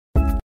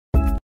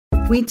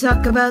We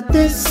talk about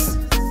this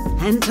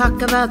and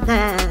talk about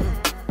that.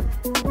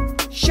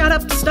 Shut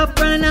up, stop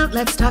running out,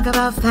 let's talk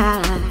about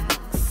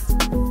facts.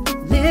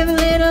 Live a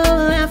little,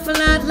 laugh a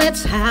lot,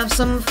 let's have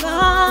some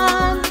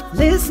fun.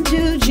 Listen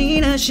to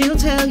Gina, she'll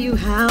tell you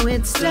how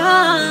it's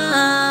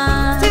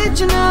done. Did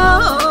you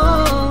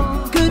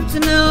know? Good to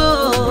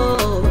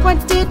know.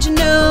 What did you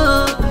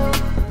know?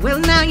 Well,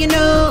 now you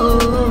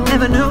know.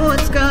 Never know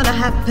what's gonna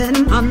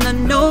happen on the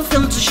No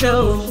Filter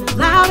Show.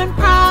 Loud and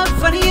proud,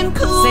 funny and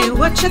cool. Say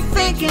what you're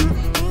thinking,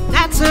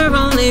 that's her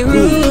only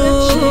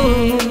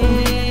rule.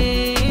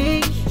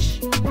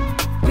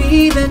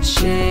 Be the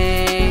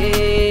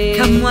change.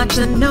 Come watch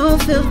the No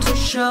Filter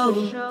Show.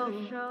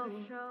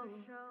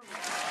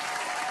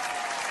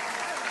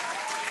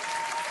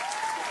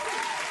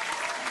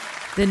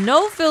 The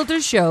No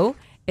Filter Show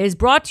is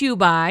brought to you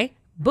by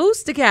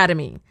Boost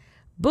Academy.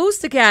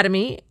 Boost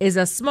Academy is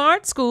a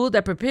smart school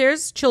that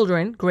prepares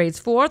children grades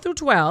 4 through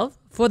 12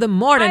 for the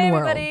modern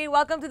world. Hi, everybody.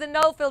 Welcome to the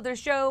No Filter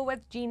Show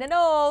with Gina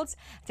Knowles.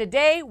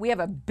 Today, we have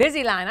a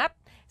busy lineup.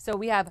 So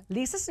we have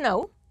Lisa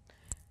Snow,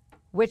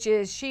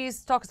 she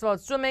talks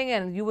about swimming,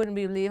 and you wouldn't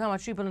believe how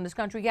much people in this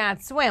country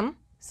can't swim.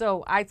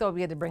 So I thought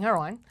we had to bring her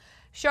on.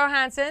 Shar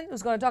Hansen,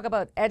 who's going to talk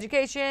about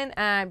education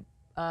and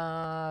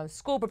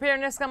school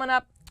preparedness coming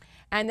up.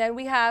 And then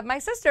we have my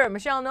sister,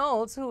 Michelle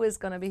Knowles, who is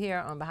going to be here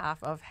on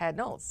behalf of Head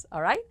Knowles.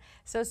 All right?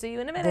 So see you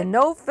in a minute. The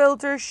No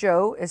Filter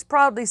Show is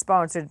proudly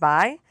sponsored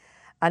by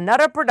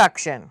Another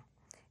Production,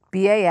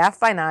 BAF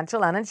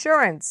Financial and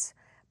Insurance,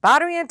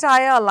 Battery and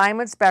Tire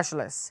Alignment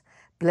Specialist,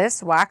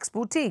 Bliss Wax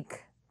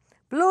Boutique,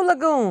 Blue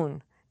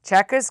Lagoon,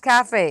 Checkers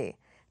Cafe,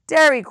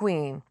 Dairy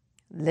Queen,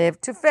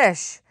 Live to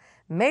Fish,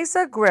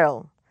 Mesa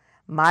Grill,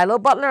 Milo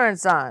Butler &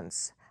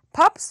 Sons,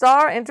 Pop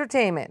Star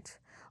Entertainment,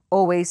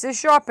 Oasis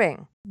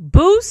Shopping,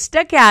 Boost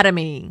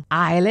Academy,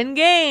 Island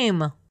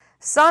Game,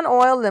 Sun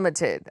Oil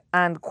Limited,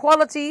 and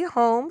Quality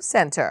Home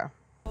Center.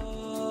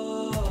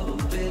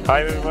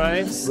 Hi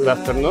everybody, good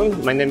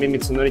afternoon. My name is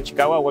Mitsunori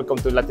Chikawa. Welcome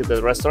to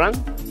Latitude Restaurant.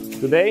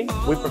 Today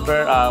we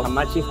prepare a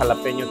hamachi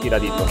jalapeno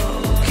tiradito.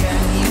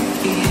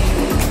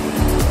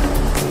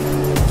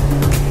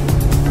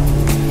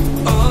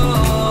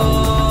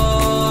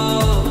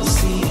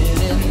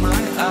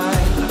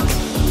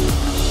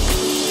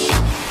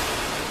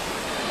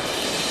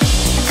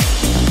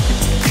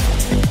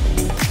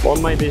 All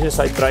my dishes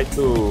I try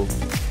to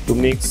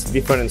mix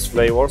different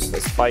flavors,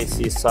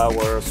 spicy,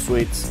 sour,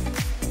 sweet,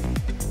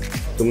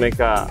 to make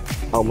a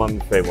umami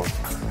flavor.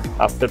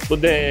 After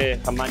put the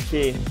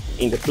hamachi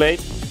in the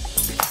plate,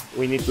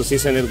 we need to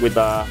season it with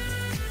a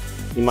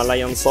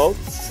Himalayan salt,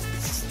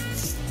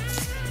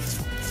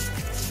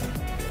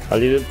 a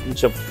little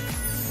pinch of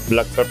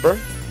black pepper.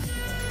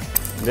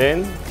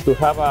 Then to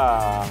have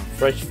a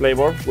fresh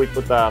flavor, we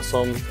put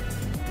some.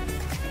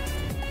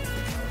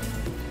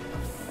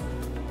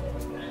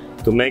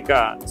 To make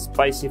a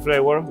spicy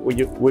flavor, we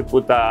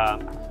put a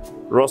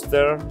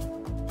roasted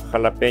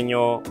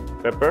jalapeno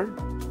pepper.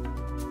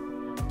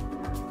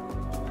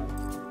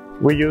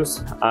 We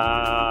use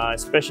a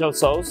special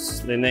sauce.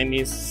 The name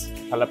is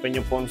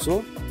jalapeno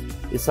ponzu.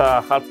 It's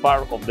a half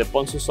part of the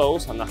ponzu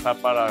sauce and a half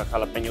part of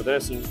jalapeno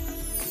dressing.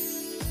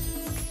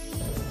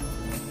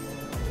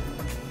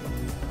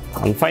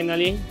 And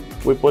finally,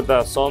 we put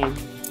some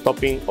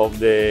topping of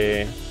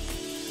the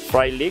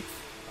fried leek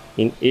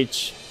in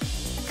each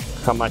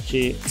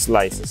hamachi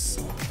slices.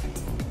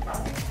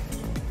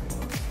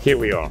 Here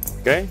we are,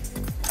 okay?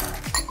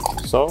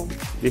 So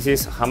this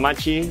is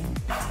hamachi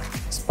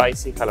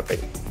spicy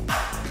jalapeno.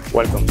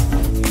 Welcome.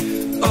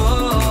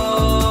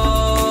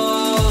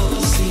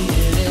 See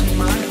it in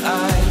my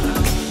eyes.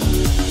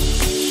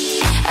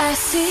 I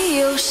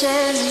see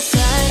oceans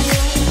inside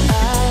your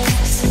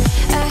eyes.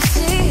 I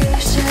see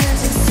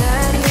oceans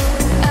inside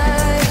your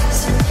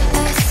eyes.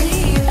 I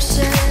see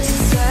oceans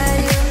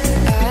inside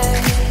your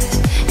eyes.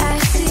 I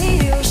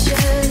see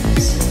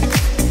oceans.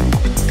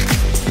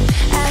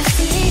 I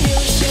see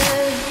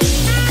oceans.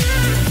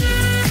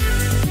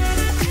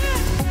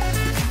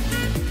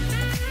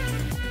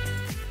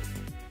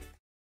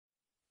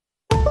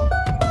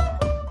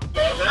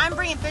 I'm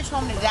bringing fish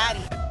home to Daddy.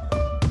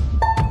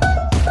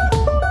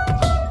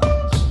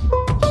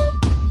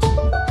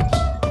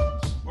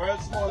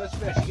 World's smallest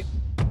fish.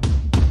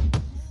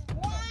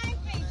 Why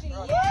fishing?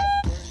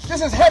 Yes!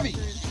 This is heavy.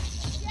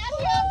 Yes,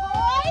 yeah,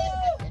 boy!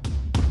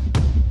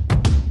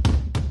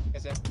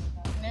 Is it?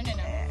 No.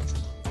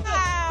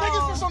 Take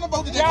your fish on the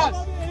boat today. Yes.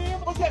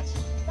 Go catch.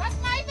 That's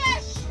my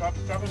fish! Drop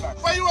it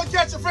back. Where you want to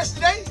catch a fish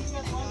today?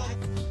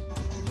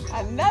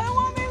 Another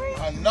one, baby?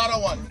 Another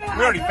one. We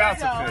already found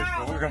some fish,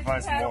 but we're gonna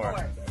find some more.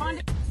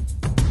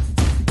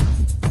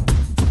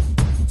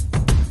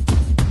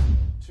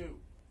 2,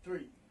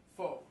 3,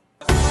 4.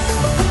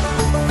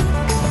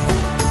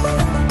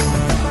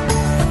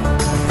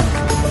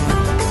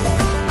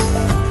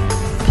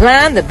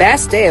 Plan the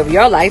best day of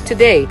your life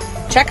today.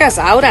 Check us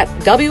out at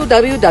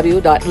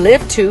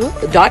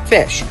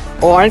www.live2.fish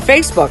or on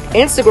Facebook,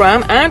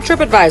 Instagram, and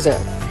TripAdvisor.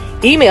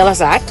 Email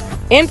us at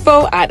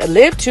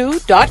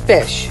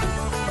info@live2.fish.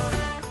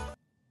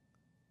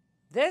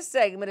 This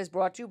segment is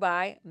brought to you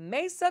by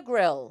Mesa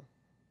Grill.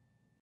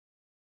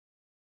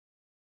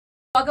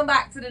 Welcome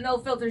back to the No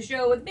Filter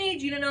Show with me,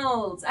 Gina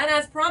Knowles. And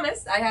as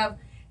promised, I have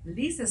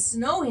Lisa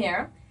Snow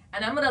here,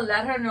 and I'm going to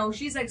let her know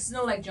she's like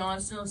Snow, like Jon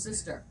Snow's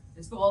sister.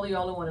 It's for all of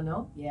y'all who want to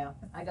know. Yeah,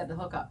 I got the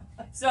hookup.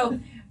 So,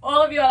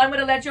 all of y'all, I'm going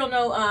to let y'all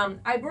know.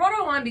 I brought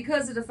her on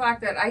because of the fact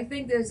that I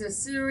think there's a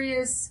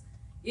serious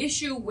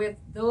issue with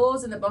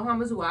those in the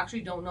Bahamas who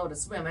actually don't know to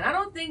swim. And I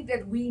don't think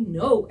that we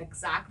know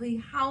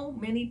exactly how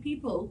many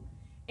people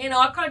in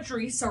our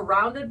country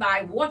surrounded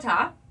by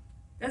water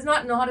does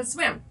not know how to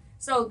swim.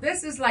 So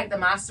this is like the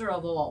master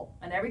of all.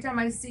 And every time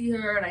I see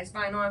her and I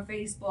find her on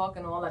Facebook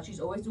and all that, she's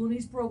always doing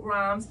these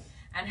programs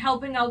and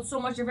helping out so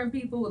much different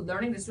people with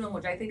learning to swim,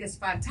 which I think is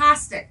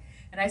fantastic.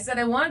 And I said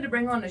I wanted to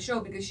bring her on the show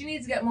because she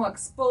needs to get more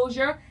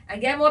exposure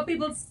and get more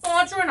people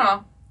sponsoring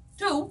her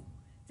too,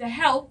 to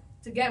help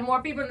to get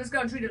more people in this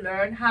country to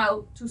learn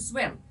how to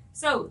swim.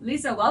 So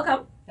Lisa,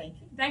 welcome.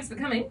 Thank you. Thanks for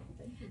coming.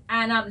 Thank you.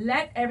 And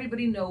let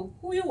everybody know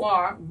who you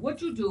are, what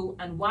you do,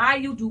 and why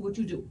you do what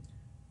you do.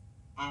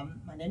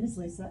 My name is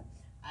Lisa,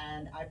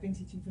 and I've been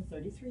teaching for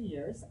 33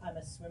 years. I'm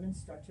a swim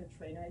instructor,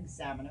 trainer,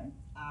 examiner.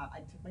 I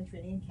took my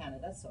training in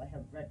Canada, so I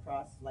have Red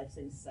Cross, Life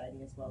Saving Society,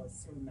 as well as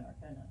Swim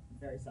America and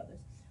various others.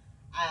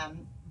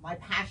 My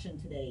passion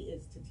today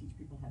is to teach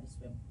people how to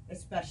swim,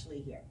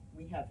 especially here.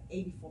 We have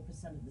 84%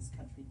 of this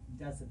country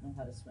doesn't know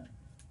how to swim.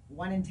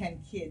 1 in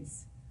 10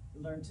 kids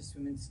learn to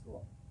swim in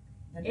school.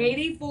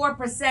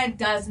 84%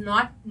 does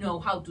not know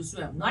how to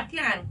swim. Not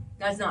can,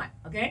 does not.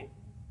 Okay?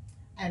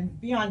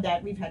 And beyond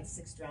that, we've had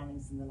 6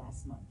 drownings in the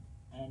last month.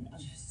 And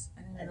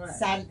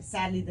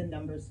sadly, the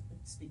numbers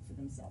speak for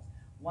themselves.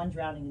 1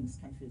 drowning in this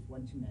country is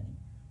 1 too many.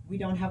 We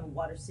don't have a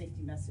water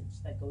safety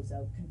message that goes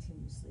out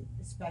continuously,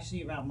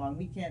 especially around long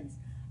weekends.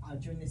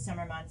 During the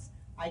summer months,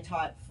 I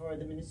taught for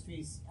the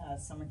ministry's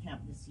summer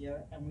camp this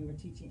year, and we were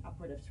teaching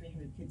upward of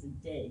 300 kids a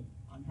day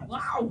on how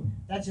to swim.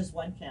 That's just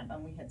one camp,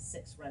 and we had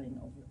 6 running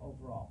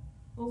overall.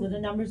 So the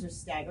numbers are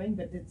staggering,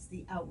 but it's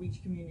the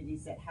outreach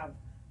communities that have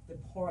the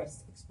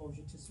poorest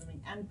exposure to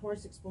swimming and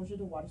poorest exposure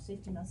to water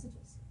safety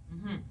messages.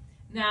 Mm-hmm.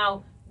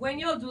 Now, when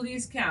you do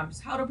these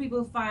camps, how do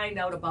people find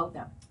out about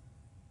them?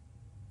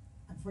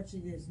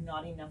 Unfortunately, there's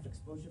not enough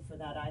exposure for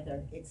that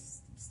either.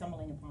 It's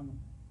stumbling upon them.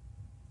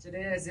 So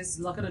there's this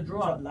luck of the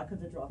draw. Luck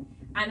of the draw.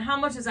 And how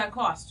much does that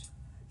cost?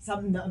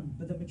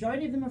 But the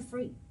majority of them are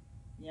free.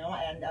 You know,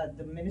 and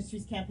the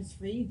ministry's camp is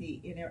free.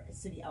 The inner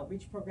city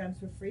outreach programs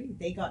were free.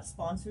 They got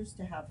sponsors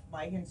to have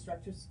my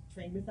instructors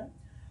trained with them.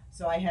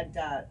 So I had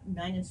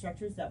 9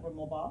 instructors that were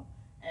mobile,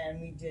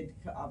 and we did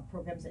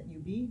programs at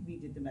UB. We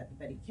did them at the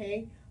Betty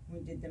K. We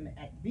did them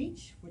at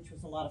beach, which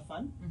was a lot of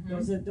fun.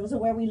 Mm-hmm. Those are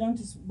where we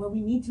where we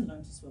need to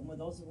learn to swim.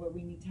 Those are where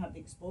we need to have the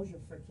exposure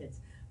for kids,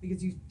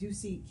 because you do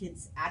see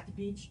kids at the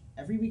beach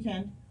every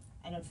weekend,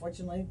 and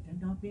unfortunately,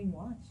 they're not being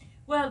watched.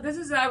 Well, this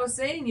is what I was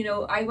saying. You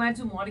know, I went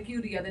to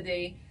Montague the other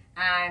day,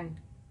 and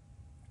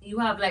you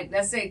have like,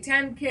 let's say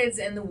 10 kids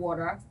in the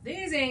water.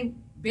 These ain't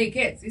big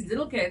kids, these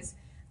little kids.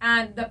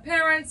 And the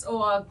parents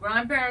or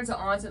grandparents or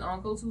aunts and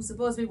uncles who's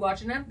supposed to be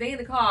watching them, they in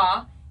the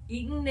car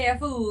eating their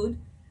food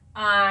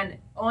and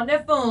on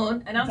their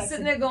phone, and I'm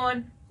sitting there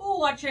going, who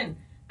watching?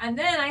 And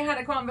then I had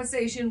a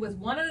conversation with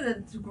one of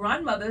the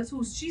grandmothers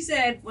who she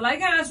said, well, I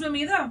can't swim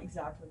either.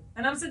 Exactly.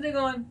 And I'm sitting there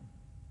going,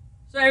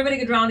 so everybody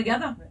could drown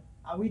together.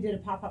 We did a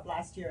pop-up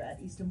last year at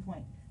Eastern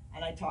Point,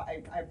 and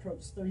I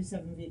approached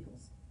 37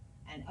 vehicles.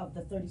 And of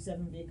the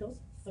 37 vehicles,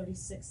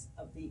 36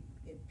 of the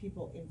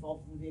people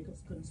involved in the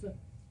vehicles couldn't swim.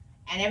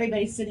 And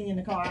everybody's sitting in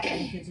the car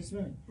and the kids are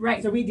swimming.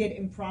 Right. So we did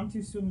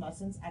impromptu swim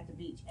lessons at the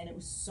beach, and it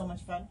was so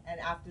much fun. And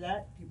after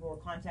that, people were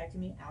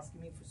contacting me,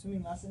 asking me for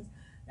swimming lessons.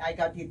 I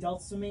got the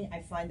adults swimming.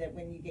 I find that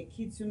when you get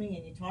kids swimming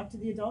and you talk to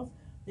the adults,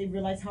 they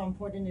realize how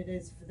important it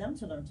is for them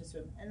to learn to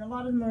swim. And a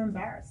lot of them are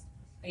embarrassed.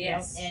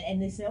 Yes. You know?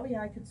 And they say, oh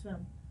yeah, I could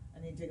swim.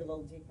 And they dig a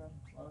little deeper.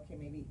 Well, okay,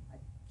 maybe I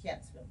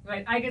can't swim.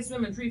 Right, I can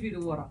swim in 3 feet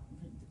of water.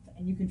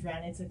 And you can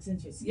drown in 6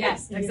 inches.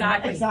 Yes,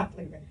 exactly.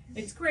 Exactly. Right.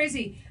 It's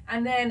crazy.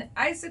 And then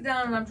I sit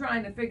down and I'm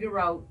trying to figure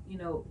out, you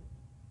know,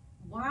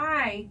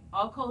 why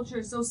our culture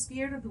is so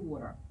scared of the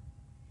water.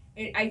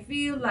 I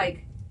feel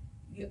like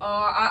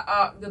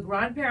the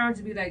grandparents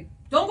would be like,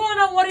 don't go in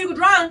that water, you could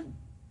drown.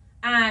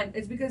 And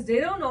it's because they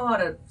don't know how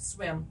to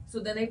swim. So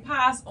then they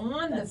pass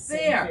on the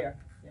fear.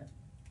 Yeah.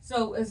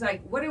 So it's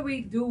like, what do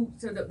we do?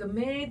 So the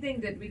main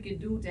thing that we can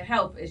do to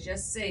help is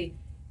just say,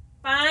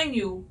 find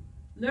you,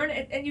 learn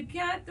it, and you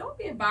can't, don't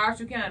be embarrassed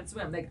you can't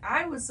swim. Like,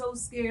 I was so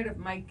scared of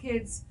my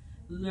kids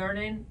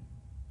learning,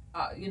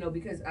 you know,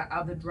 because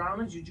of the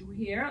drownings you do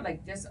hear,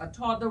 like just a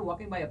toddler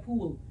walking by a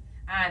pool.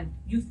 And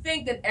you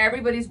think that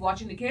everybody's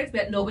watching the kids,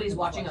 but nobody's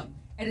watching them.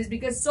 And it's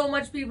because so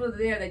much people are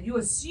there that you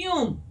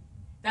assume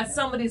that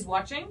somebody's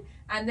watching,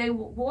 and they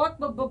walk,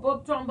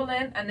 tumble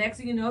in, and next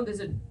thing you know, there's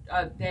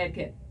a dead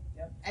kid.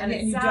 Yep. And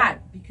it's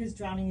sad. Because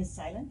drowning is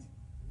silent,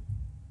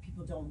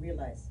 people don't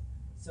realize.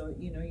 So,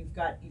 you know, you've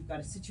got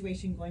a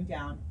situation going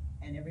down,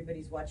 and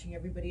everybody's watching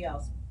everybody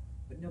else,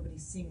 but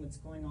nobody's seeing what's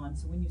going on.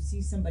 So when you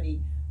see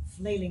somebody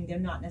flailing, they're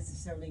not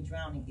necessarily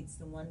drowning. It's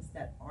the ones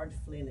that aren't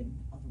flailing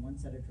are the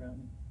ones that are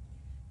drowning.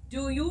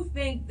 Do you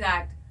think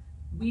that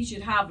we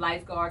should have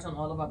lifeguards on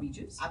all of our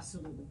beaches?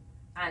 Absolutely.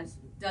 And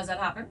does that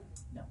happen?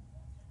 No.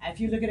 If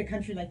you look at a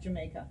country like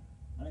Jamaica,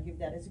 and I'll give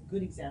that as a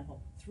good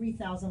example,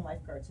 3,000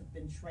 lifeguards have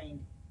been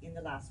trained in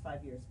the last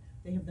 5 years.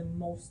 They have the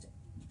most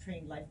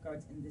trained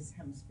lifeguards in this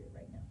hemisphere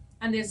right now.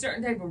 And there's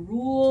certain type of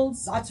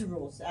rules. Lots of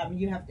rules.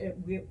 You have to.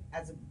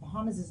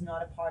 Bahamas is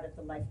not a part of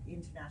the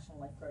International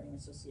Lifeguarding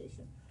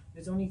Association.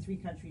 There's only 3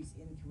 countries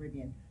in the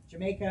Caribbean: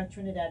 Jamaica,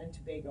 Trinidad and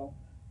Tobago,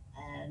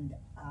 and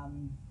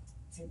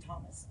St.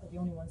 Thomas are the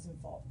only ones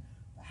involved.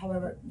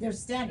 However, there's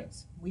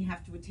standards. We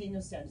have to attain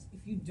those standards.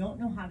 If you don't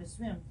know how to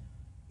swim,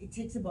 it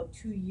takes about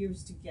 2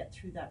 years to get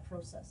through that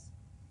process.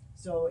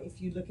 So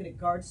if you look at a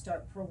Guard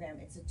Start program,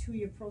 it's a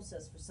 2-year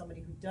process for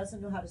somebody who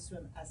doesn't know how to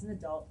swim as an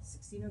adult,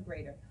 16 or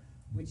greater,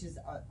 which is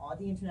all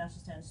the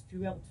international standards, to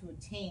be able to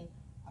attain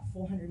a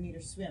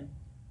 400-meter swim.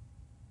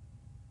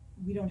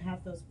 We don't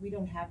have those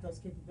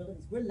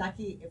capabilities. We're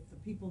lucky if the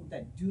people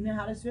that do know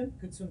how to swim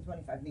could swim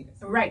 25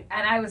 meters. Right,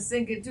 and I was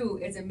thinking too,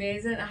 it's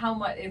amazing how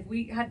much, if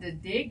we had to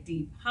dig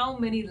deep, how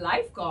many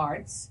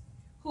lifeguards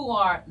who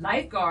are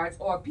lifeguards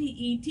or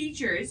PE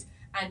teachers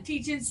and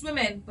teaching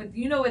swimming, but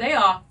you know where they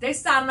are? They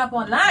standing up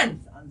on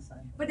land,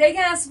 but they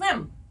can't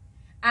swim.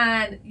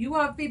 And you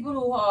have people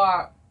who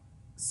are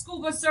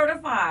scuba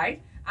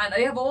certified, and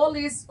they have all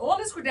these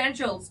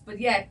credentials, but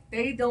yet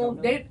they don't.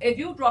 If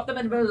you drop them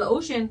in the middle of the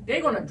ocean,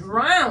 they're gonna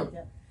drown.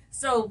 Yeah.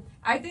 So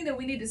I think that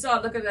we need to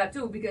start looking at that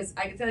too, because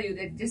I can tell you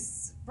that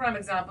this prime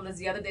example is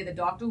the other day the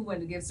doctor who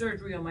went to give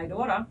surgery on my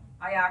daughter.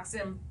 I asked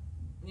him,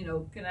 you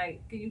know, can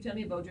you tell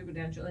me about your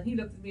credential? And he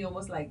looked at me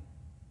almost like,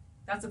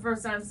 that's the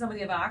first time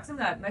somebody ever asked him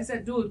that. And I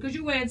said, dude, because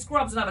you're wearing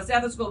scrubs and have a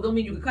stethoscope don't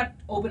mean you can cut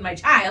open my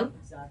child.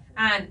 Exactly.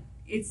 And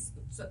it's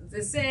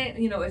the same,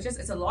 you know,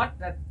 it's a lot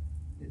that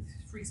it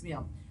freaks me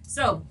out.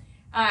 So,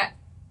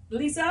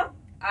 Lisa,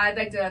 I'd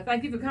like to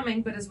thank you for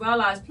coming, but as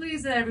well as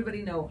please let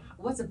everybody know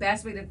what's the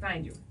best way to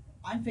find you.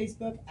 On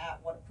Facebook at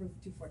Waterproof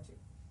 242.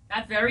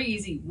 That's very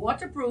easy.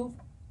 Waterproof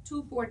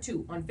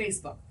 242 on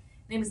Facebook.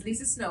 Name is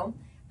Lisa Snow.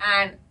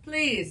 And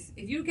please,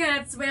 if you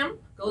can't swim,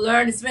 go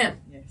learn to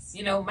swim. Yes.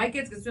 You know, my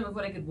kids could swim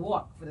before they could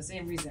walk for the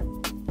same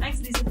reason.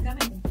 Thanks, Lisa, for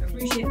coming.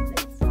 Appreciate it.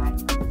 Thanks. Bye.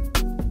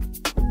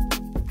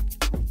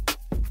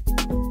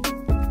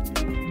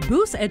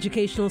 Boost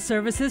Educational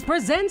Services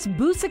presents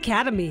Boost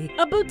Academy,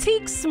 a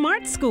boutique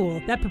smart school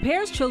that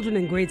prepares children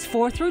in grades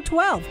 4 through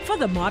 12 for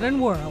the modern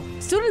world.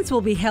 Students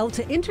will be held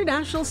to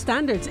international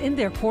standards in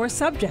their core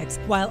subjects,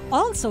 while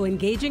also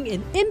engaging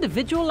in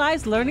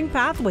individualized learning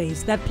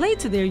pathways that play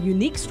to their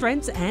unique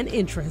strengths and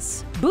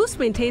interests. Boost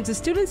maintains a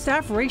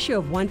student-staff ratio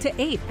of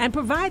 1:8 and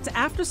provides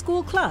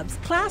after-school clubs,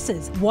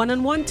 classes,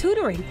 one-on-one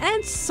tutoring,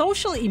 and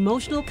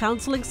social-emotional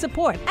counseling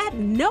support at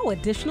no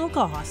additional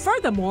cost.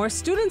 Furthermore,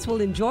 students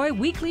will enjoy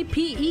weekly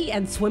PE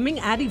and swimming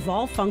at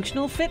Evolve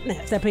Functional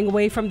Fitness. Stepping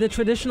away from the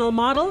traditional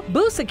model,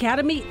 Boost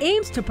Academy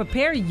aims to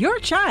prepare your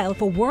child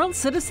for world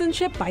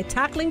citizenship by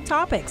tackling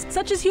topics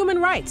such as human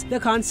rights,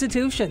 the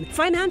Constitution,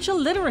 financial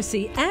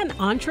literacy, and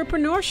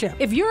entrepreneurship.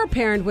 If you're a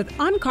parent with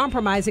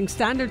uncompromising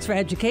standards for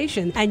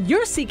education and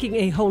you're seeking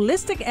a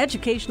holistic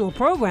educational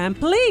program,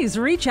 please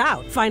reach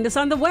out. Find us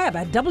on the web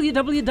at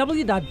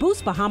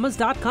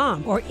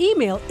www.boostbahamas.com or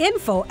email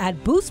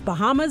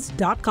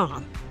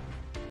info@boostbahamas.com.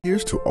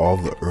 Here's to all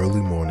the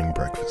early morning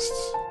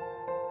breakfasts,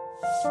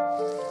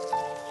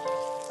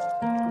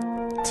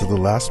 to the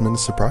last minute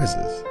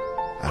surprises,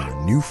 and a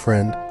new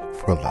friend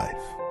for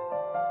life.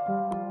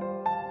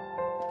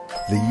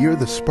 The year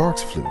the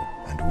sparks flew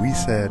and we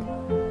said,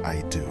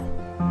 I do.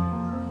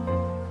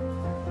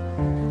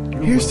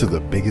 Here's to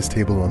the biggest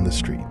table on the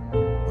street,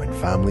 when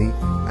family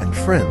and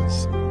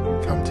friends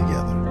come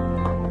together.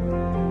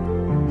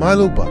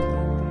 Milo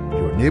Butler,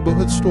 your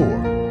neighborhood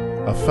store,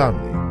 a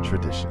family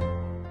tradition.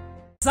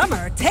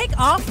 Summer, take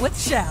off with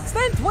Shell.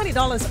 Spend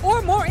 $20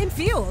 or more in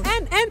fuel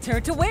and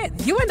enter to win.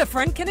 You and a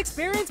friend can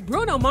experience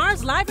Bruno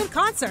Mars live in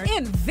concert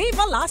in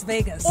Viva Las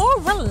Vegas. Or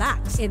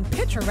relax in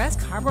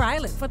picturesque Harbor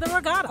Island for the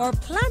regatta. Or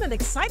plan an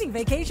exciting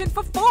vacation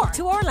for 4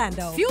 to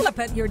Orlando. Fuel up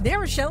at your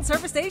nearest Shell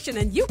service station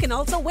and you can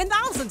also win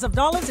thousands of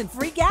dollars in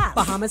free gas,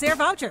 Bahamas Air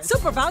vouchers,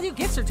 Super Value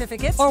gift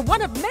certificates, or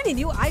one of many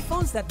new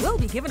iPhones that will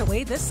be given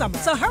away this summer.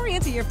 So hurry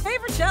into your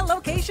favorite Shell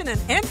location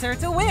and enter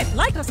to win.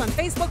 Like us on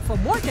Facebook for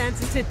more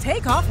chances to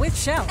take off with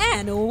Shell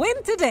and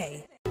win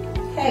today.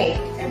 Hey,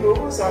 boo,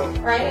 what's up?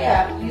 Right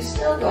here. You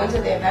still going to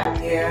the event?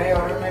 Yeah, I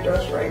ordered my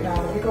dress right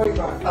now. Let me call you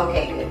back.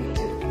 Okay, good. Me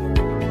too.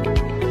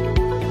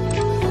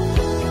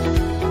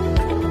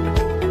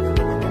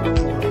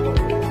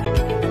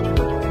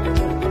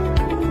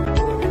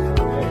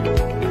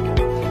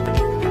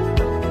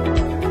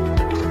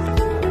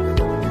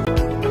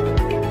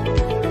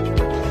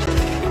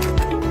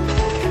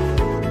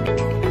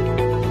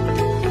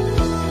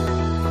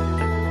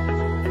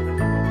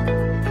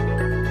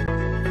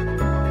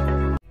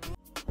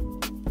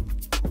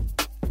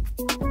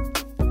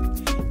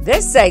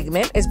 This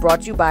segment is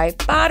brought to you by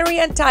Battery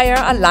and Tire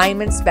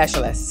Alignment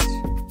Specialist.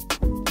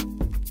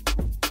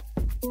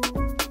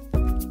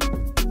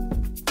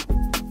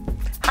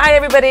 Hi,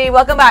 everybody.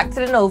 Welcome back to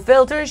the No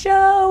Filter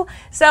Show.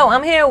 So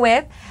I'm here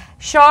with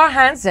Shar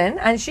Hansen,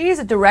 and she is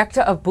a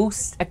director of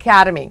Boost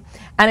Academy.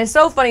 And it's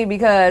so funny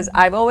because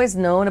I've always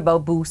known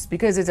about Boost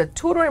because it's a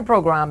tutoring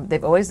program.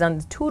 They've always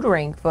done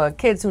tutoring for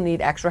kids who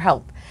need extra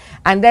help.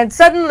 And then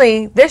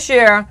suddenly, this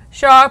year,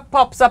 Shar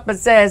pops up and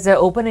says they're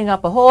opening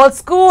up a whole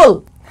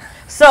school.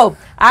 So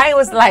I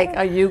was like,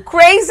 are you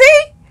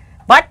crazy?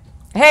 But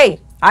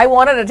hey, I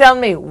wanted to tell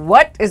me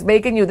what is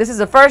making you, this is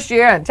the first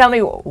year, and tell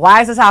me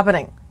why is this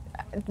happening?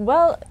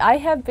 Well, I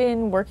have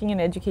been working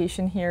in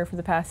education here for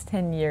the past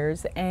 10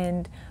 years,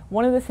 and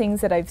one of the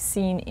things that I've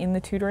seen in the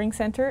tutoring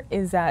center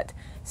is that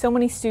so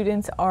many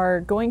students are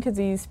going to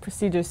these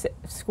prestigious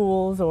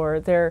schools,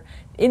 or they're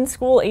in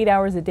school 8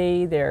 hours a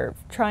day, they're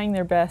trying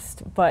their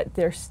best, but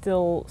they're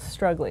still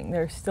struggling.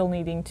 They're still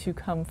needing to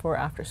come for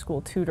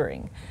after-school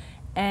tutoring.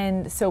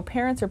 And so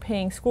parents are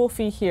paying school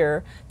fee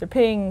here, they're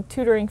paying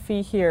tutoring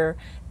fee here,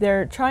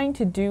 they're trying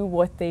to do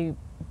what they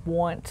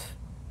want,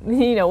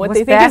 you know, what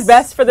they think is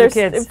best for their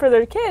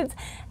kids.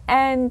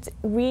 And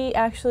we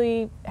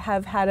actually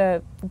have had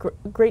a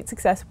great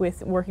success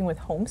with working with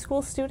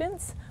homeschool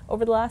students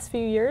over the last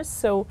few years.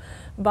 So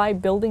by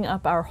building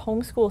up our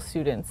homeschool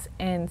students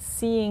and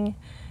seeing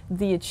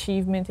the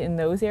achievement in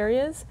those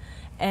areas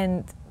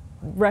and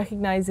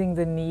recognizing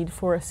the need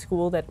for a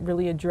school that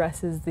really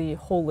addresses the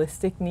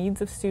holistic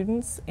needs of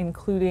students,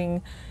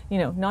 including, you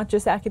know, not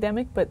just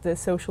academic, but the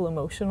social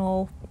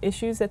emotional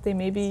issues that they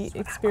may be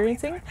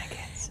experiencing.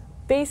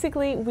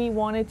 Basically, we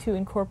wanted to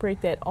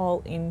incorporate that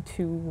all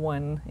into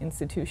one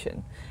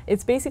institution.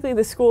 It's basically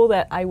the school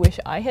that I wish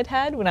I had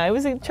had when I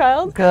was a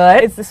child.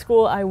 Good. It's the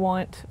school I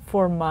want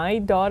for my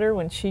daughter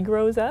when she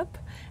grows up.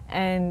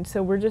 And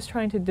so we're just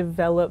trying to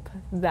develop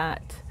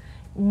that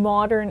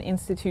modern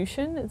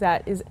institution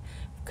that is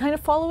kind of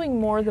following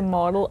more the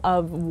model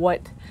of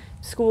what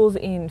schools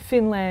in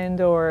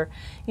Finland or,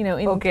 you know,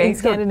 in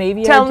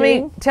Scandinavia are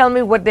doing. Tell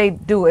me what they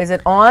do. Is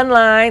it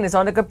online? Is it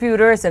on the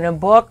computer? Is it in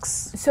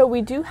books? So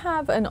we do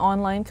have an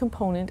online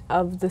component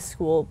of the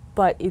school,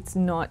 but it's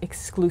not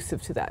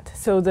exclusive to that.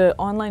 So the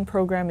online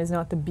program is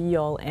not the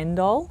be-all,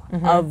 end-all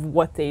of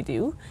what they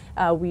do.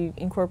 We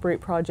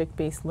incorporate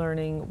project-based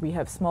learning. We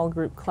have small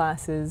group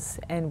classes,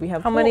 and we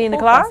have how many in the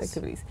class?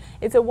 Activities.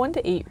 It's a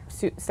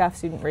 1-to-8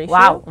 staff-student ratio.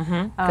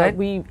 Wow. Good.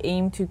 We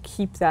aim to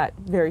keep that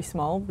very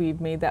small.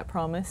 We've made that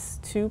promise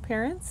to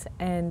parents,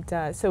 and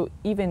so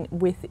even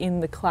within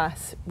the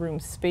classroom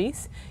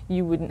space,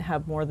 you wouldn't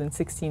have more than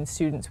 16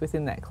 students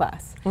within that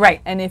class.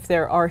 Right. And if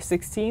there are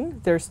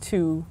 16, there's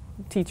 2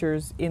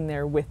 teachers in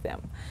there with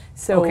them.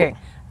 So,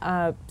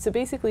 so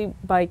basically,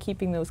 by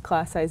keeping those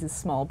class sizes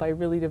small, by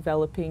really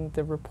developing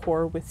the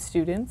rapport with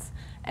students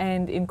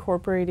and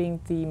incorporating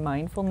the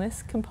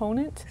mindfulness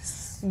component,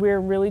 we're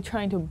really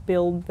trying to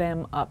build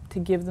them up, to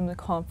give them the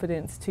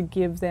confidence, to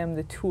give them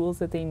the tools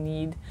that they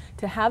need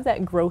to have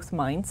that growth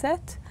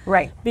mindset.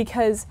 Right.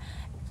 Because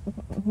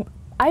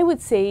I would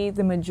say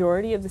the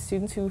majority of the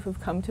students who have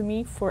come to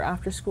me for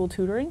after-school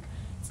tutoring,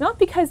 it's not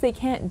because they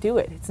can't do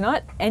it. It's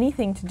not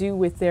anything to do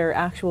with their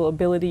actual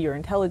ability or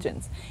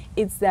intelligence.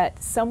 It's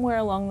that somewhere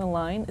along the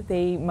line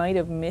they might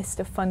have missed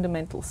a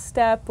fundamental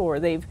step, or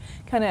they've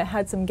kind of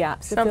had some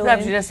gaps to fill in.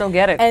 Sometimes you just don't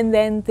get it. And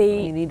then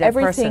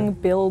everything person.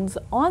 builds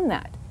on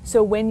that.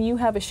 So when you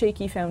have a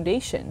shaky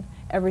foundation,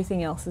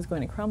 everything else is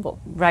going to crumble.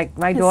 Right.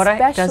 My daughter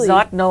does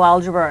not know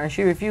algebra, and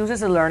she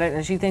refuses to learn it,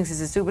 and she thinks it's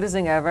the stupidest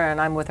thing ever,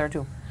 and I'm with her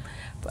too.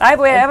 I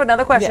have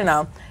another question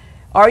now.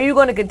 Are you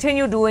going to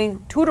continue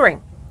doing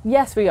tutoring?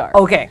 Yes, we are.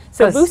 Okay.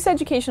 So Boost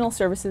Educational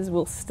Services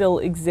will still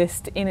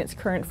exist in its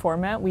current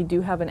format. We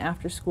do have an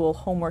after-school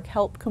homework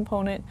help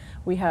component.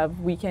 We have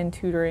weekend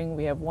tutoring.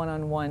 We have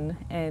one-on-one,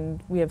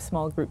 and we have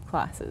small group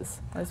classes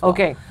as well.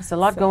 Okay. There's a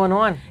lot going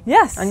on.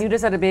 Yes. And you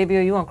just had a baby.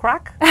 Are you on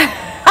crack?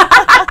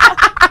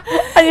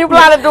 And you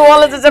plan to do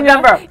all this in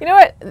September. You know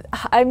what?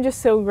 I'm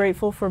just so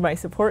grateful for my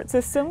support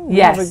system.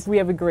 Yes. We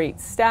have a great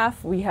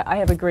staff. I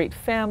have a great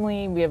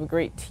family. We have a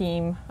great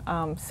team.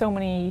 So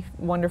many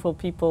wonderful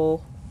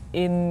people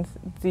in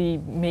the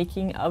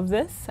making of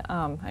this.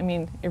 I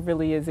mean, it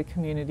really is a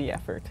community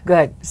effort.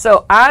 Good.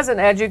 So as an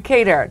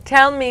educator,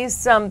 tell me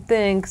some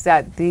things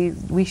that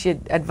we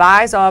should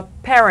advise our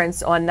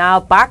parents on now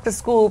back to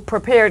school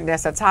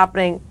preparedness that's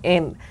happening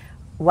in,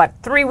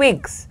 3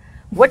 weeks?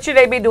 What should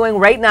they be doing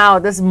right now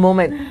at this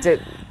moment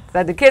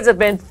that the kids have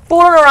been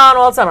fooling around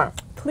all summer?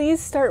 Please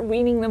start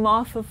weaning them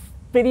off of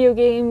video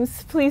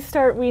games. Please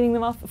start weaning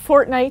them off of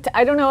Fortnite.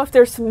 I don't know if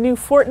there's some new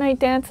Fortnite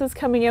dances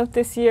coming out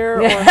this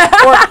year,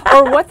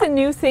 or what the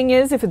new thing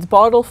is, if it's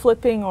bottle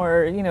flipping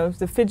or, you know,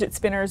 the fidget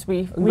spinners.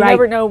 We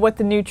never know what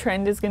the new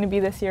trend is going to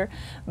be this year.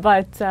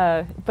 But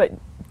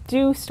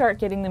do start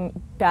getting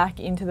them back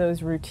into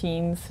those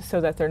routines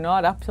so that they're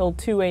not up till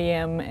 2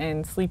 a.m.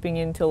 and sleeping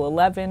in till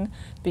 11,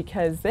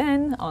 because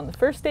then on the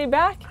first day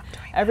back,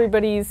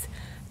 everybody's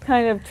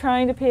kind of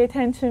trying to pay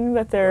attention,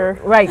 but they're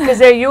right, because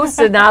they're used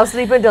to now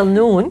sleeping till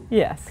noon.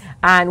 Yes.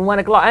 And 1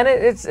 o'clock. And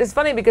it's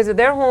funny because if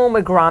they're home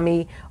with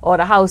Grammy or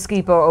the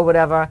housekeeper or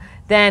whatever,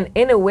 then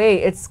in a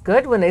way it's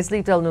good when they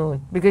sleep till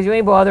noon because you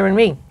ain't bothering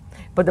me.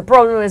 But the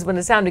problem is when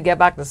it's time to get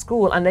back to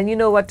school, and then you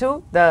know what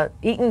too?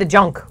 Eating the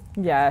junk.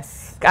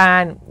 Yes.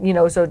 And,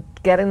 so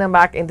getting them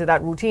back into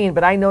that routine.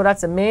 But I know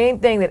that's the main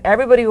thing that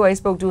everybody who I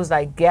spoke to is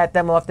like, get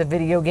them off the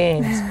video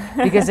games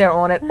because they're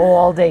on it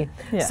all day.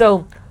 Yeah.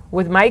 So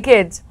with my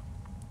kids,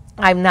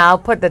 I've now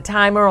put the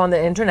timer on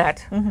the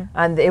internet.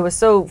 And it was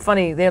so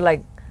funny. They're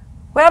like,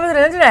 what happened to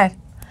the internet?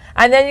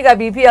 And then you got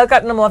BPL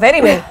cutting them off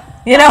anyway.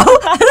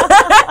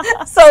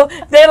 So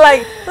they're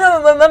like,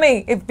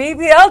 Mommy, if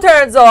BPL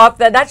turns off,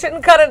 then that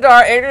shouldn't cut into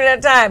our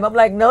internet time. I'm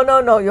like,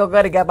 no, you're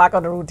going to get back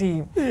on the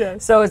routine.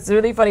 Yes. So it's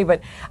really funny. But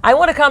I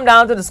want to come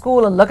down to the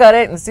school and look at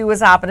it and see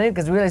what's happening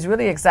because it's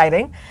really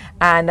exciting.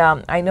 And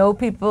I know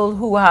people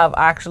who have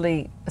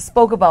actually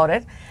spoke about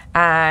it.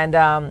 And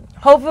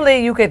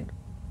hopefully you could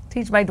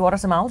teach my daughter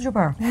some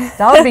algebra.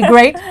 That would be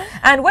great.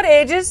 And what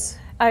ages?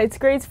 It's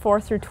grades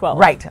 4 through 12.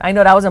 Right, I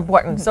know that was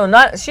important. So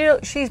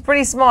she's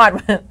pretty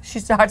smart. She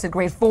starts at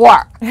grade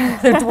 4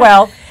 through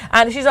 12,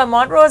 and she's on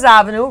Montrose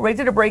Avenue, right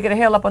to the break of the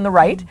hill up on the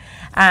right.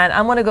 And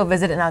I'm gonna go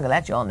visit, and I'm gonna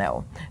let you all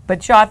know.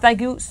 But Shaw, thank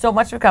you so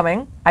much for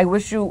coming. I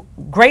wish you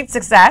great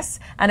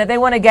success. And if they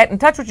want to get in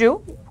touch with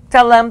you,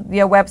 tell them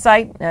your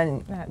website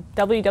and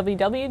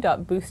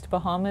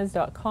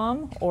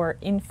www.boostbahamas.com or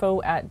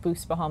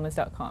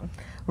info@boostbahamas.com.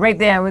 Right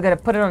there, we're gonna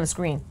put it on the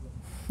screen.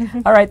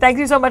 All right, thank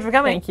you so much for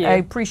coming. Thank you. I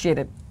appreciate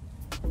it.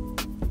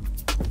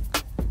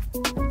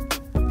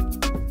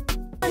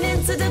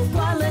 Into the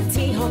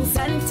Quality Home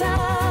Center,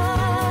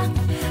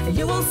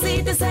 you will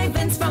see the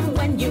savings from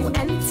when you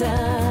enter.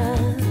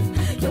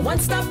 Your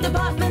one-stop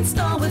department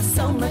store with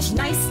so much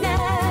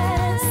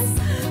niceness.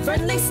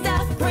 Friendly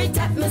staff, great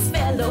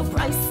atmosphere, low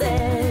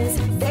prices.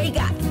 They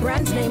got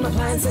brand name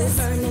appliances,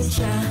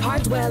 furniture,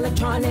 hardware,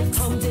 electronics,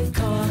 home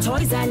decor,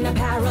 toys and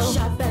apparel.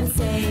 Shop and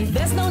save.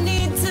 There's no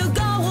need to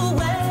go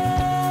away.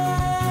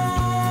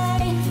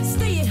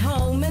 Stay at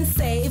home and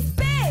save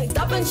big.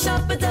 Stop and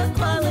shop at the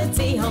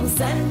Quality Home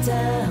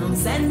Center. Home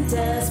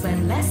Center,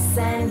 spend less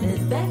and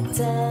live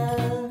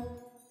better.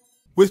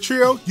 With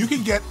Trio, you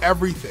can get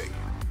everything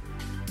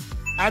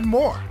and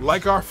more,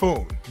 like our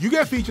phone. You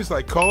get features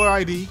like caller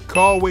ID,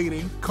 call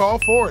waiting, call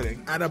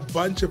forwarding, and a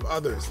bunch of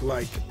others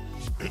like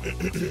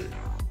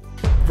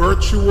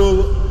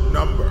virtual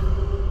number.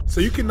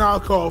 So you can now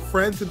call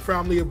friends and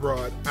family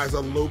abroad as a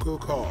local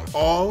call,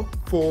 all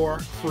for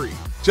free.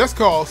 Just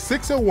call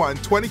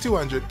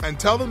 601-2200 and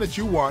tell them that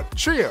you want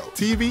Trio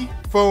TV,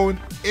 phone,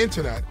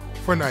 internet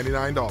for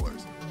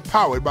 $99.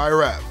 Powered by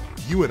Rev.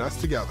 You and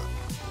us together.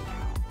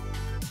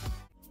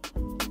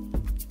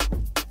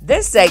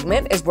 This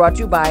segment is brought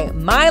to you by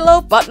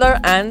Milo Butler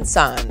and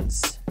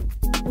Sons.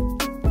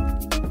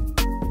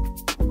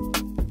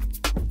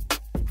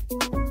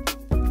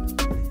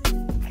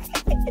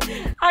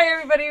 Hi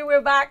everybody,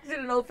 we're back to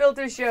the No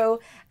Filter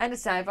Show, and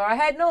it's time for our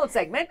Head Knowles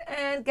segment.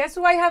 And guess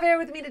who I have here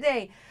with me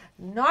today?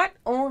 Not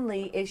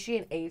only is she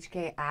an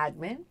HK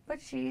admin, but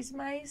she's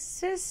my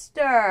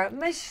sister,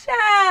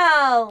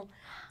 Michelle.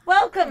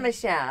 Welcome,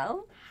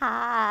 Michelle.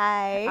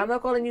 Hi. I'm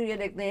not calling you your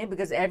nickname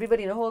because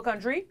everybody in the whole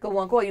country go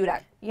on call you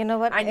that. You know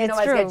what? And you it's know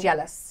I true. get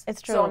jealous.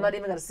 It's true. So I'm not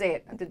even going to say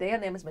it. And today her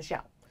name is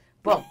Michelle.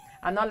 Boom.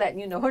 I'm not letting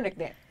you know her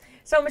nickname.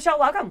 So Michelle,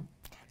 welcome.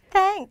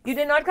 Thanks. You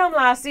did not come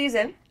last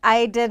season.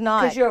 I did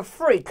not. Because you're a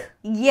freak.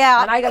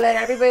 Yeah. And I got to let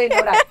everybody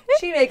know that.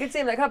 She make it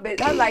seem like her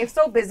life's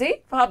so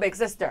busy for her big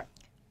sister.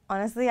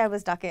 Honestly, I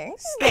was ducking.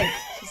 Stink.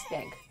 She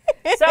stink.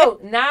 So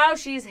now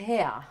she's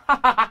here.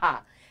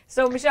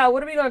 So Michelle,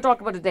 what are we going to talk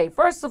about today?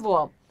 First of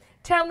all,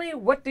 tell me,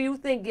 what do you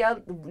think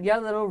your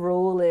little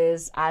role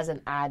is as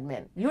an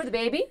admin? You're the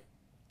baby?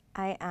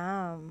 I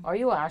am. Or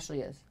you or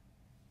Ashley is?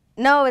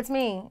 No, it's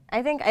me.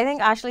 I think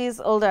Ashley is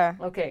older.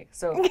 Okay,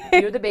 so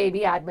you're the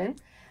baby admin,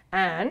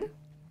 and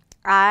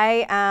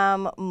I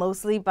am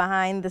mostly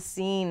behind the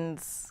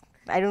scenes.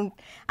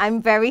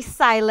 I'm very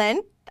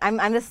silent.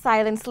 I'm the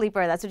silent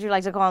sleeper. That's what you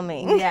like to call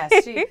me.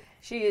 Yes,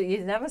 she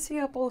you never see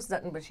her post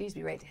nothing, but she's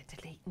be right there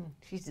deleting.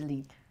 She's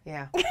delete.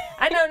 Yeah.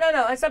 I know,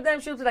 no. And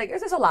sometimes she'll be like,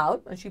 is this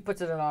allowed? And she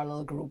puts it in our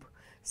little group.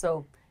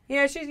 So,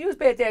 yeah, she's used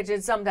to pay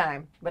attention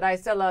sometime. But I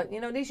still,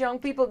 these young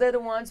people, they're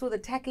the ones who are the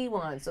techie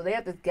ones. So they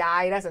have to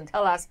guide us and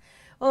tell us,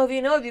 oh,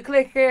 if you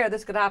click here,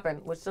 this could happen.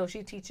 Which, so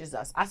she teaches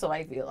us. That's what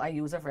I feel. I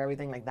use her for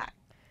everything like that.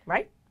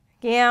 Right?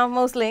 Yeah,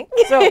 mostly.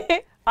 So,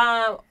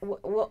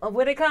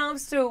 when it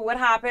comes to what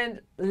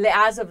happened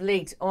as of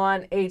late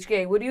on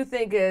HK, what do you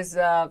think is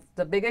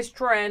the biggest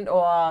trend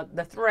or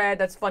the thread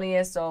that's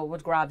funniest or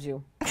what grabs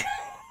you?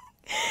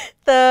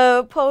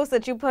 The post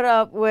that you put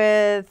up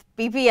with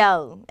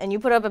BPL and you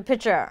put up a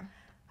picture.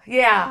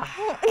 Yeah,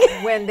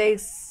 when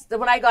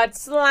I got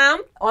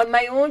slammed on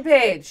my own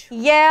page.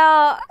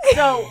 Yeah.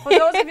 So for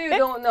those of you who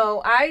don't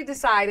know, I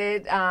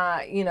decided,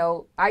 I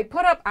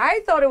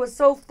thought it was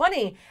so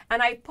funny,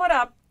 and I put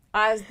up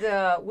as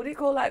the, what do you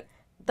call that?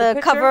 The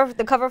cover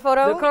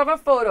photo? The cover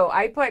photo.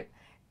 I put,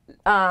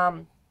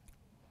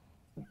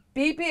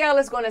 BPL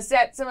is going to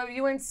set some of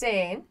you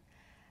insane.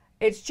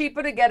 It's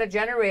cheaper to get a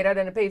generator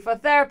than to pay for a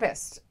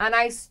therapist. And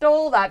I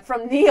stole that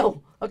from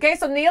Neil. Okay,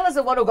 so Neil is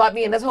the one who got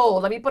me in this hole.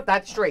 Let me put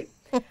that straight.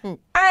 And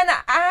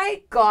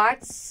I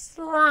got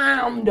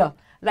slammed.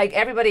 Like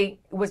everybody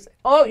was,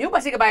 oh, you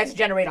must take a bias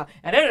generator.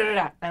 And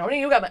and only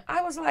you got me.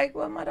 I was like,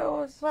 well, my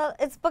doors. Well,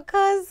 it's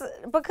because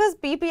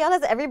BPL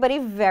has everybody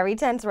very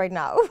tense right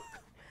now.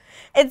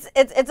 It's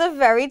a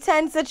very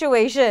tense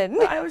situation.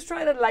 I was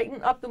trying to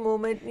lighten up the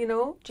moment, you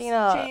know,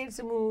 Gina, change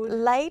the mood.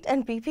 Light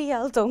and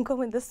BPL don't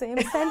go in the same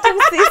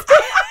sentence these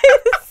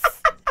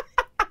days.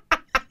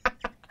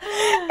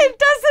 It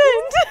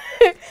doesn't.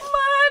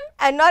 Man.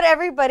 And not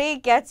everybody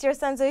gets your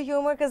sense of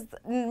humor because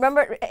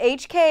remember,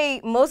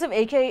 most of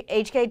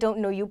HK don't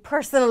know you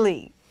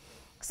personally.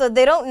 So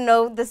they don't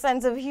know the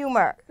sense of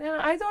humor. Yeah,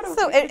 I thought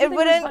so it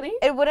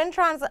wouldn't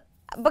translate.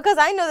 Because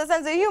I know the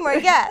sense of humor,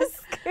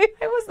 yes. It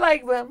was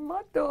like, well,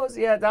 mottos,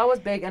 yeah, that was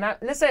big. And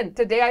listen,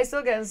 today I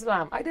still get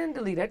slammed. I didn't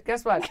delete it.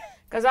 Guess what?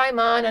 Because I'm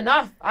on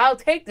enough. I'll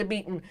take the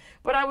beating.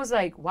 But I was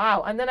like,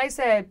 wow. And then I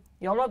said,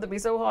 you don't have to be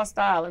so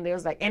hostile. And they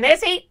was like, in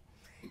this heat,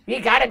 you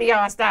got to be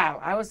hostile.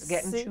 I was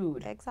getting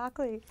chewed.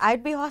 Exactly.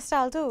 I'd be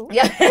hostile too.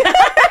 Yeah.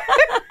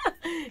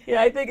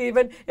 Yeah, I think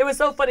even, it was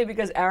so funny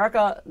because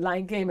Erica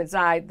Line came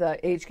inside the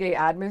HK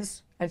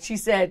admins and she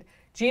said,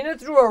 Gina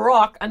threw a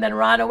rock and then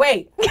ran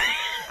away.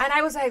 And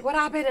I was like, what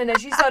happened? And then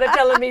she started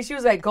telling me, she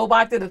was like, go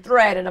back to the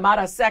thread. And in a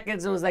matter of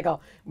seconds, it was like a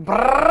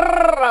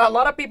brrrr, a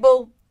lot of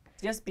people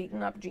just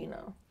beating up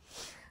Gina.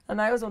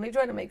 And I was only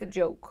trying to make a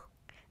joke.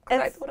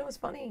 Because I thought it was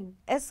funny.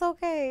 It's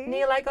okay.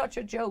 Neil, I got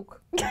your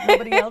joke.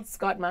 Nobody else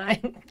got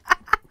mine.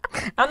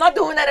 I'm not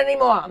doing that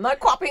anymore. I'm not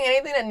copying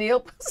anything that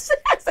Neil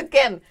says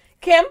again.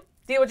 Kim,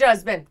 deal with your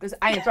husband because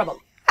I in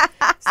trouble.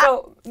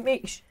 So,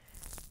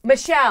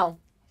 Michelle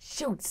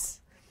shoots.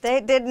 They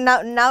did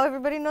now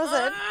everybody knows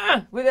it.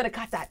 We're gonna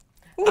cut that.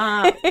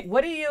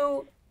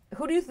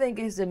 Who do you think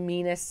is the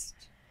meanest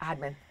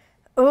admin?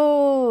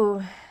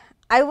 Ooh,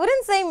 I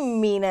wouldn't say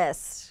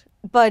meanest,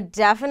 but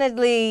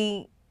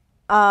definitely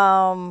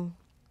I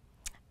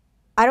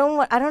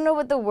don't know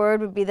what the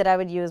word would be that I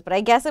would use, but I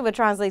guess it would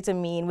translate to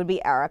mean would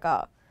be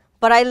Erica.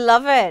 But I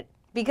love it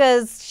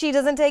because she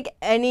doesn't take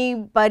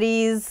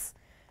anybody's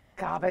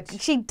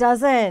garbage. She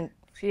doesn't.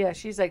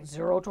 She's like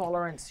zero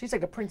tolerance. She's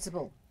like the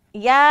principal.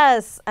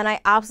 Yes, and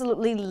I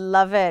absolutely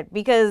love it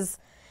because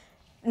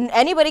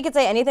anybody could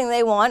say anything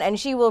they want and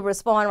she will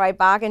respond right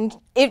back. And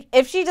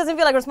if she doesn't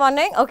feel like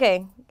responding,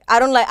 okay,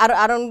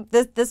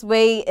 this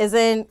way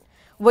isn't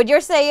what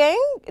you're saying,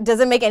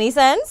 doesn't make any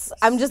sense.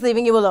 I'm just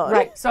leaving you alone.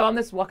 Right, so I'm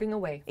just walking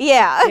away.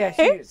 Yeah.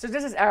 Yeah. So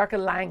this is Erica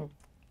Lang.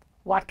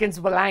 Watkins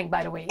Lang,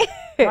 by the way.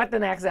 Not the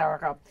next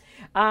Erica.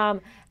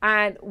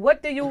 And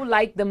what do you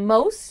like the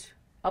most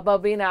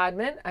about being an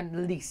admin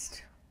and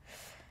least?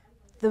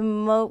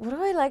 What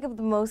do I like the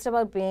most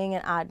about being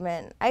an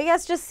admin? I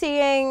guess just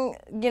seeing,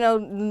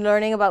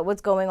 learning about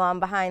what's going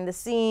on behind the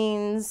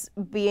scenes,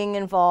 being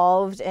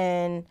involved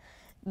in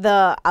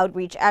the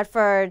outreach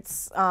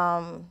efforts,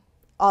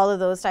 all of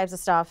those types of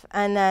stuff.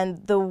 And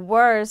then the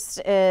worst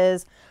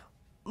is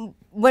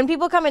when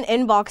people come and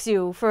inbox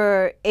you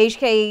for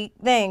HK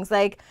things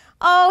like,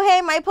 oh,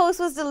 hey, my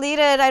post was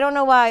deleted. I don't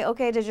know why.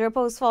 Okay, did your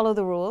post follow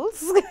the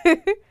rules?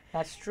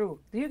 That's true.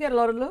 Do you get a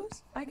lot of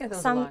those? I get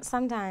those a lot.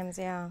 Sometimes,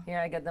 yeah.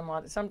 Yeah, I get them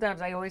all. Sometimes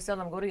I always tell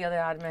them, go to the other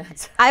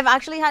admins. I've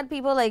actually had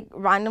people like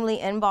randomly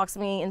inbox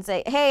me and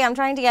say, hey, I'm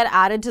trying to get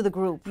added to the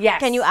group.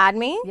 Yes. Can you add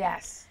me?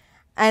 Yes.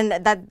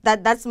 And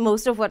that's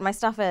most of what my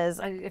stuff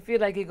is. I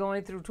feel like you're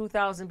going through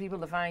 2,000 people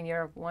to find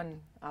your one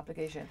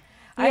application.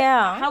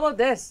 Yeah. How about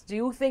this? Do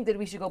you think that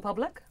we should go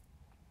public?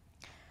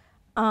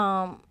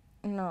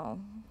 No.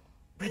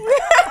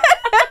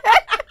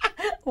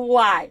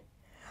 Why?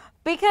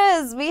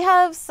 Because we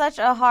have such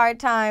a hard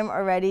time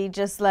already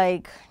just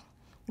like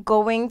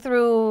going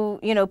through,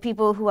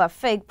 people who have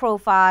fake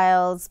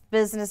profiles,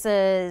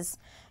 businesses,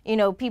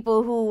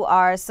 people who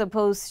are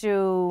supposed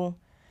to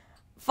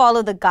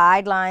follow the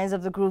guidelines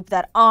of the group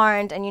that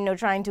aren't, and,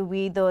 trying to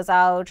weed those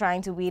out,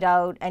 trying to weed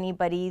out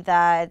anybody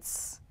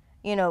that's,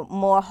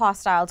 more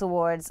hostile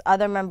towards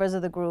other members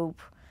of the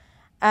group.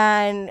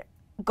 And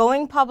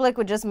going public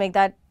would just make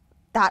that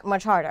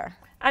much harder.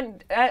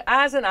 And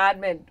as an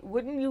admin,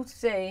 wouldn't you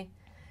say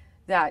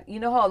that,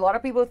 how a lot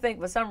of people think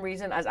for some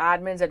reason as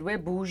admins that we're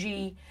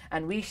bougie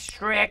and we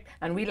strict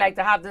and we like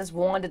to have this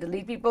wand to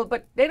delete people,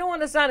 but they don't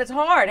understand it's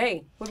hard,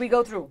 hey, what we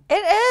go through.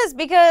 It is,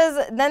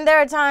 because then there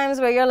are times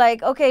where you're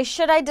like, okay,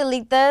 should I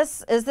delete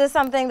this? Is this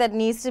something that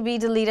needs to be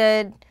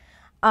deleted?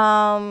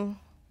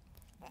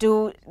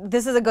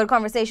 This is a good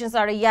conversation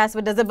starter, yes,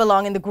 but does it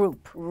belong in the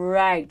group?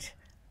 Right.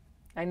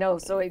 I know,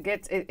 so it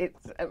gets it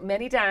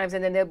many times,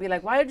 and then they'll be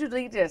like, why did you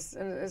delete this?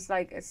 And it's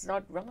like, it's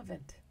not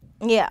relevant.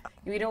 Yeah.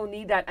 We don't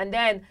need that. And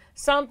then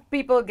some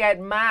people get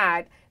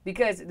mad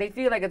because they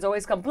feel like it's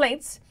always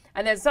complaints.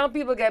 And then some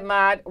people get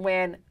mad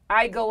when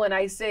I go and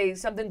I say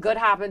something good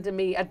happened to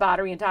me at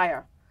Battery and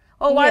Tire.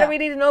 Oh, why do we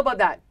need to know about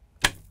that?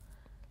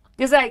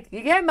 It's like,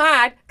 you get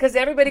mad because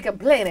everybody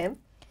complaining.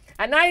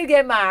 And now you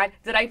get mad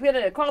that I put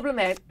in a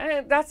compliment.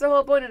 And that's the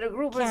whole point of the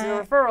group is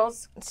the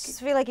referrals. Just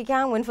feel like you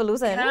can't win for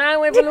losing. Can't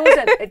win for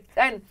losing.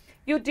 And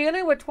you're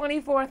dealing with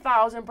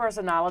 24,000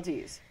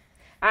 personalities.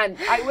 And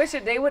I wish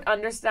that they would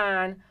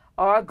understand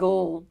our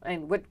goal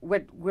and what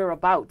we're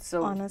about.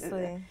 So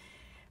honestly,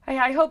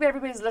 I hope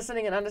everybody's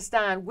listening and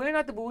understand we're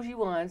not the bougie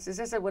ones. It's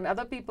just that when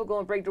other people go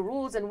and break the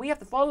rules, and we have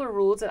to follow the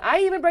rules, and I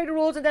even break the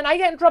rules, and then I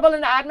get in trouble,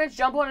 and the admins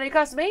jump on and they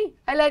cuss me.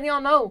 I letting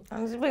y'all know.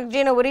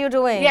 Gina, what are you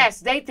doing? Yes,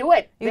 they do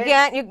it.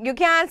 You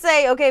can't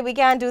say, okay, we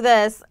can't do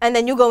this, and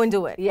then you go and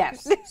do it.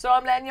 Yes. So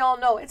I'm letting y'all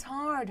know it's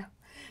hard.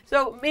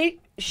 So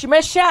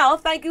Michelle,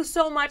 thank you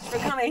so much for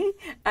coming.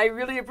 I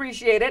really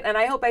appreciate it, and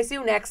I hope I see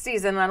you next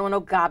season. I don't want no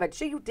garbage.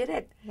 See, you did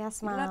it.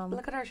 Yes, Mom.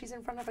 Look at her. She's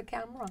in front of a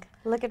camera.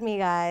 Look at me,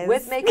 guys.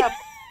 With makeup.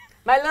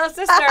 My little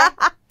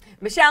sister,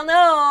 Michelle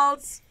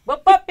Knowles.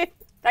 Whoop, whoop.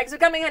 Thanks for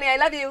coming, honey. I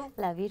love you.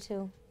 Love you,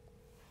 too.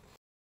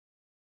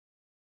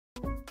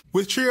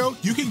 With Trio,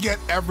 you can get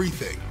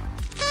everything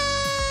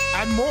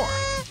and more,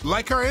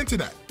 like our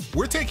internet.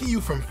 We're taking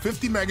you from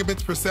 50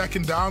 megabits per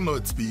second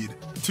download speed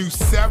to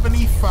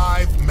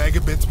 75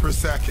 megabits per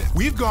second.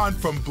 We've gone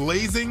from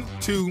blazing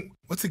to,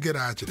 what's a good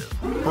adjective?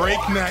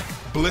 Breakneck,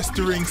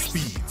 blistering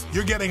speeds.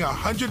 You're getting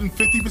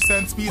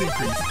 150% speed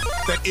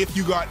increase than if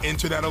you got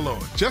internet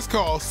alone. Just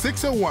call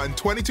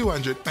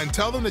 601-2200 and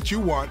tell them that you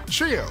want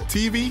Trio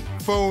TV,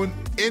 phone,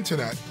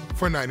 internet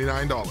for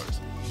 $99.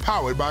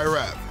 Powered by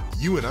Rev.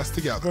 You and us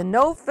together. The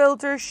No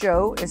Filter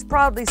Show is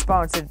proudly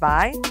sponsored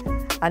by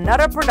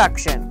Another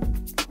Production,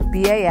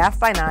 BAF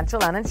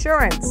Financial and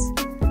Insurance,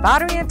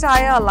 Battery and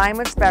Tire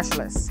Alignment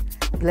Specialist,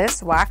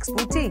 Bliss Wax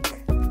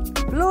Boutique,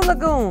 Blue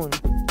Lagoon,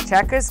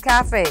 Checkers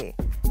Cafe,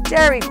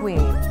 Dairy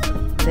Queen,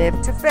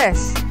 Live to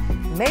Fish,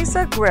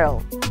 Mesa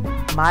Grill,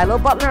 Milo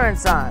Butler &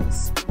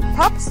 Sons,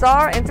 Pop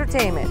Star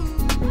Entertainment,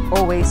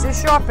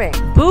 Oasis Shopping,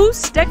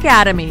 Boost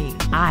Academy,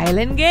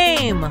 Island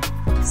Game,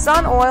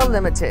 Sun Oil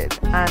Limited,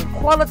 and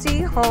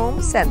Quality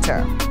Home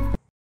Center.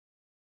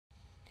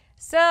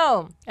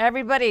 So,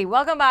 everybody,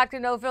 welcome back to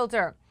No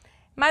Filter.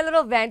 My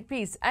little vent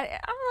piece. I don't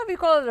know if you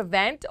call it a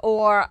vent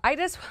or I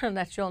just want to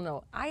let y'all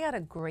know. I had a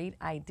great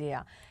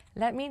idea.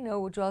 Let me know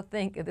what y'all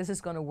think if this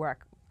is going to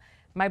work.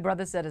 My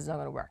brother said it's not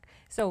going to work.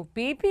 So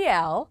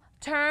BPL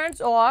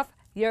turns off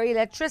your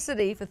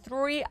electricity for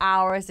 3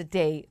 hours a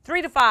day.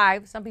 3 to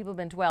 5. Some people have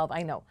been 12,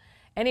 I know.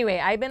 Anyway,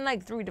 I've been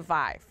like 3 to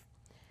 5.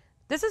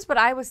 This is what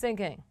I was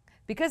thinking.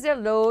 Because they're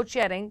load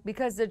shedding,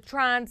 because the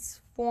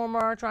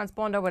transformer,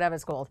 transponder, whatever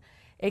it's called,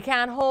 it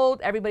can't hold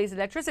everybody's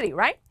electricity,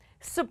 right?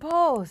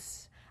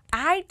 Suppose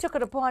I took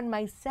it upon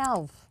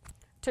myself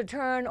to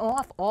turn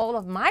off all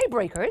of my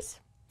breakers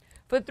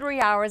for 3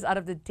 hours out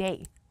of the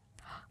day.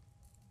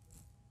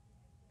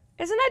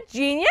 Isn't that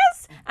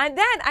genius? And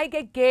then I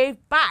get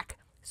gave back.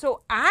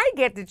 So I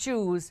get to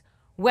choose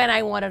when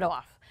I want it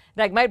off.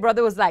 Like my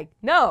brother was like,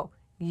 no,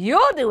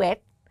 you'll do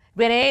it,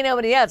 but it ain't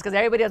nobody else, because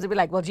everybody else would be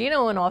like, well,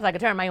 Gina went off, I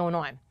could turn my own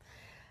on.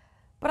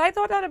 But I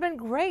thought that would have been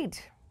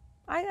great.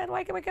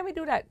 Why can we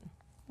do that?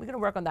 We're going to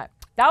work on that.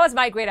 That was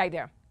my great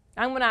idea.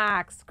 I'm going to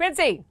ask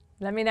Quincy,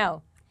 let me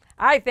know.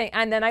 I think,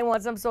 and then I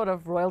want some sort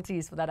of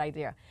royalties for that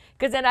idea.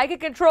 Because then I could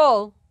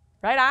control,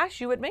 right, Ash,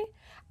 you with me?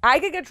 I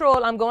could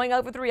control, I'm going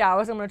out for 3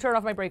 hours, I'm going to turn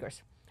off my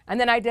breakers. And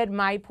then I did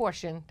my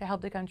portion to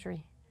help the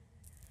country.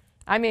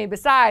 I mean,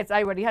 besides,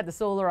 I already had the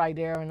solar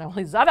idea and all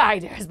these other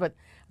ideas, but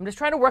I'm just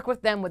trying to work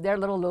with them with their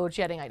little load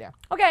shedding idea.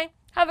 Okay,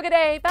 have a good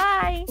day.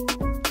 Bye.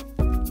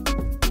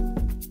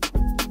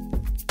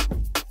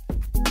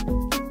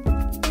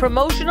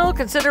 Promotional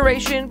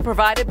consideration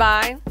provided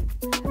by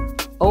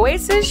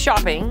Oasis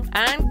Shopping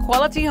and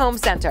Quality Home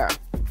Center.